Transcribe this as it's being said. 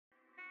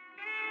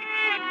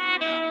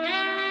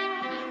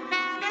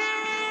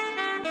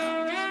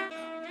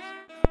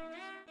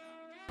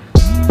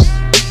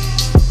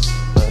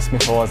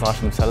فواز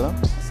راشد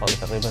مسلم، صار لي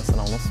تقريبا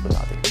سنة ونص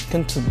بالنادي.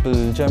 كنت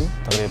بالجيم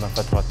تقريبا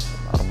فترة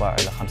 4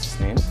 إلى 5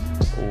 سنين،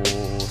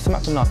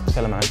 وسمعت الناس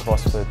تتكلم عن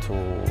كروسفيت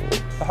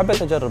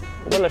فحبيت أجرب،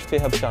 وبلشت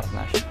فيها بشهر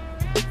 12.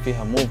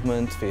 فيها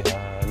موفمنت،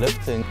 فيها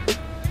ليفتنج.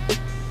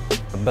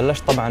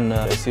 بلشت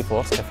طبعا سي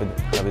فورس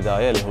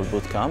كبداية اللي هو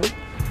البوت كامب،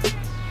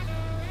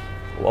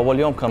 واول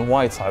يوم كان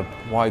وايد صعب،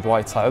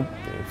 وايد صعب.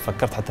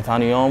 فكرت حتى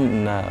ثاني يوم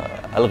ان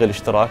الغي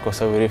الاشتراك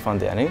واسوي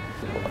ريفاند، يعني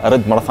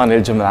ارد مره ثانيه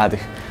للجيم العادي.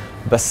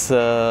 بس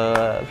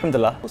الحمد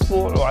لله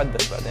اسبوع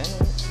وعدت بعدين،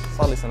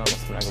 وصار لي سنه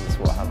ونص من عقب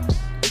الاسبوع هذا.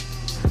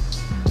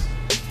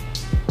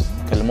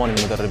 كلموني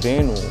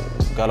المدربين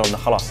وقالوا لنا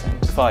خلاص يعني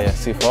كفايه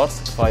سي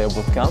فورس، كفايه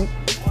بوت كامب،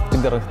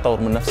 تقدر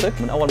تطور من نفسك.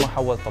 من اول ما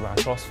حولت طبعا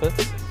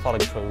كروسفيت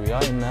فرق شوي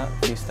وياي، انه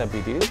في ستيب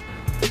جديد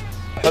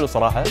حلو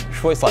صراحه،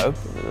 شوي صعب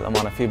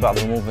للامانه، في بعض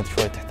الموفمنت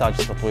شوي تحتاج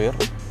تطوير،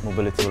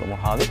 موبيليتي والامور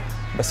هذه،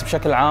 بس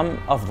بشكل عام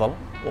افضل.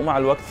 ومع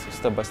الوقت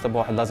ستيب باي ستيب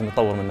الواحد لازم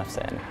يطور من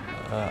نفسه يعني.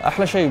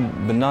 احلى شيء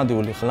بالنادي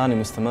واللي خلاني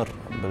مستمر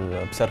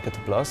بسيركت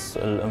بلس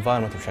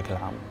الانفايرمنت بشكل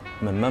عام،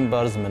 من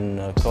ممبرز،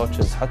 من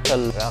كوتشز. حتى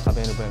العلاقه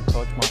بيني وبين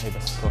الكوتش ما هي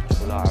بس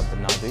كوتش ولاعب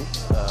بالنادي،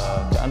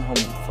 كانهم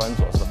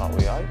فريندز واصدقاء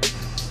وياي.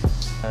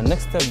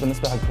 النكست ستيب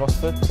بالنسبه حق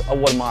كروسفيت،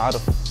 اول ما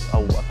اعرف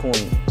او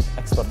اكون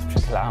اكسبرت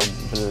بشكل عام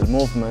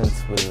بالموفمنت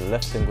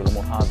والليفتنج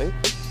والامور هذه،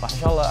 راح ان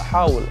شاء الله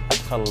احاول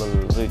ادخل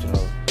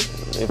الريجنال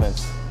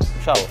ايفنتس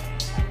ان شاء الله.